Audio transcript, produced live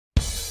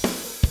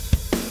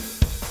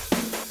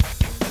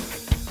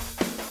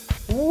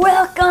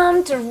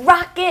Welcome to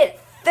Rocket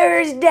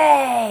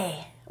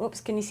Thursday. Oops,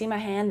 can you see my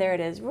hand? There it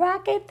is.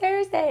 Rocket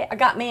Thursday. I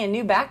got me a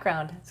new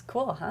background. It's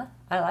cool, huh?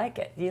 I like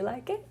it. Do you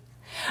like it?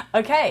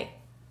 Okay,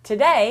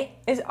 today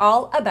is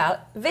all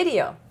about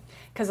video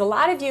because a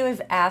lot of you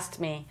have asked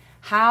me,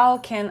 how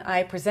can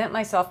I present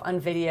myself on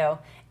video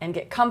and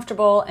get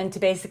comfortable and to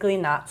basically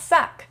not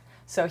suck?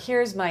 So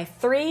here's my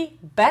 3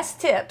 best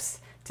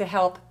tips to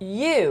help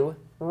you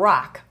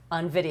rock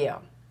on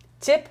video.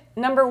 Tip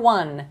number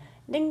 1,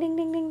 ding, ding,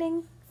 ding, ding,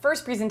 ding.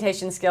 First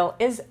presentation skill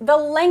is the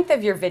length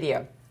of your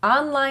video.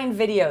 Online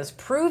videos,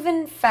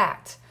 proven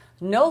fact,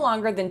 no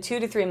longer than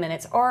 2 to 3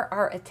 minutes or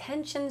our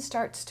attention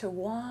starts to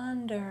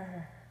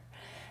wander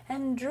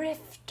and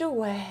drift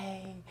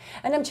away.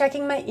 And I'm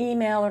checking my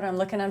email or I'm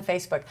looking on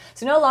Facebook.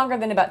 So no longer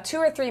than about 2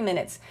 or 3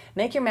 minutes.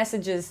 Make your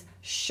messages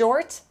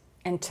short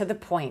and to the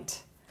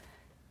point.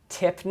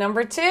 Tip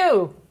number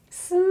 2,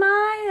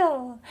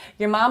 smile.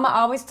 Your mama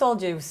always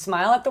told you,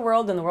 smile at the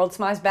world and the world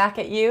smiles back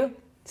at you.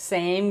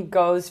 Same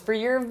goes for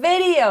your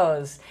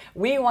videos.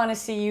 We want to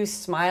see you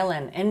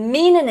smiling and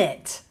meaning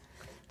it.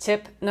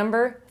 Tip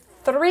number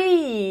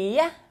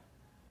 3,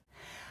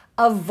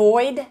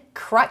 avoid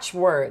crutch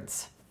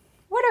words.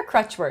 What are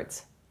crutch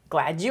words?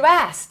 Glad you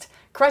asked.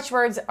 Crutch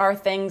words are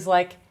things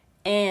like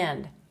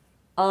and,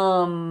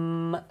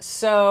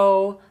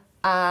 so,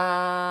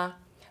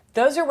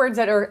 those are words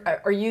that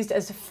are used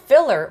as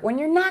filler when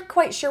you're not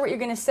quite sure what you're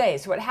going to say.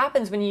 So what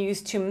happens when you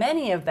use too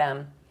many of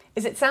them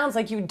is it sounds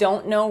like you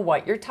don't know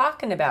what you're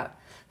talking about.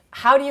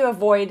 How do you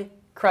avoid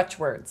crutch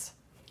words?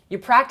 You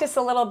practice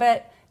a little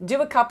bit,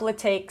 do a couple of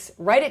takes,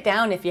 write it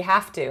down if you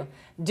have to.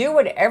 Do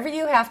whatever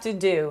you have to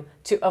do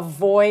to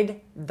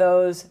avoid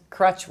those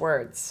crutch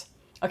words.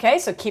 Okay,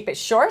 so keep it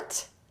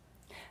short,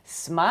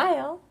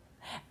 smile,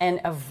 and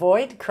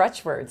avoid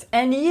crutch words.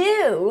 And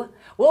you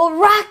will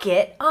rock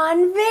it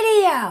on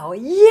video.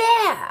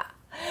 Yeah!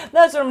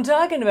 That's what I'm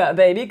talking about,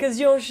 baby, because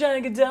you're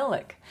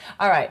shagadelic.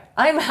 All right,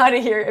 I'm out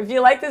of here. If you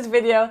like this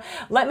video,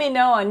 let me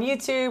know on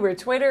YouTube or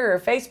Twitter or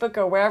Facebook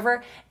or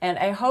wherever. And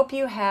I hope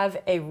you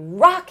have a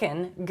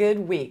rockin'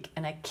 good week.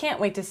 And I can't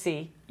wait to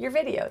see your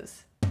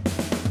videos.